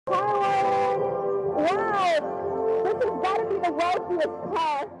the wealthiest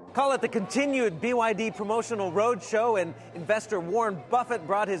car. Call it the continued BYD promotional roadshow, and investor Warren Buffett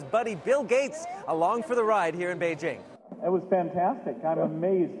brought his buddy Bill Gates along for the ride here in Beijing. It was fantastic. I'm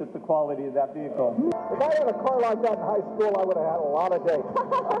amazed at the quality of that vehicle. If I had a car like that in high school, I would have had a lot of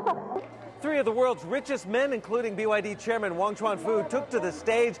dates. Three of the world's richest men, including BYD chairman Wang Chuanfu, took to the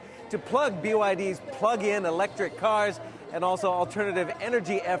stage to plug BYD's plug-in electric cars and also alternative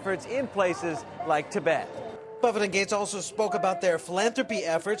energy efforts in places like Tibet. Buffett and Gates also spoke about their philanthropy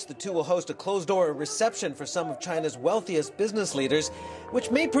efforts. The two will host a closed-door reception for some of China's wealthiest business leaders, which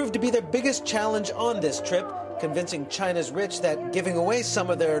may prove to be their biggest challenge on this trip, convincing China's rich that giving away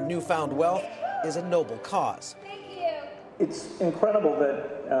some of their newfound wealth is a noble cause. It's incredible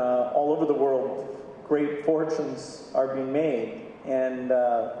that all over the world, great fortunes are being made, and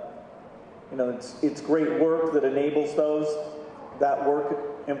it's great work that enables those. That work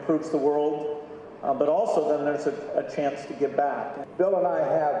improves the world. But also then there's a chance to give back. Bill and I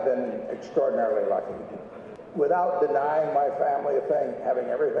have been extraordinarily lucky. Without denying my family a thing, having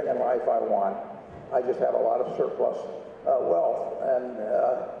everything in life I want, I just have a lot of surplus wealth. And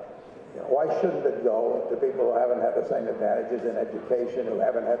why shouldn't it go to people who haven't had the same advantages in education, who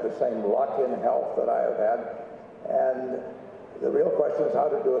haven't had the same luck in health that I have had? And the real question is how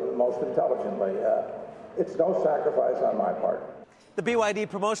to do it most intelligently. It's no sacrifice on my part. The BYD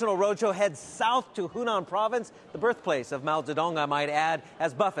promotional roadshow heads south to Hunan province, the birthplace of Mao Zedong, I might add,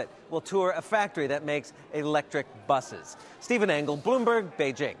 as Buffett will tour a factory that makes electric buses. Stephen Engel, Bloomberg,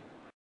 Beijing.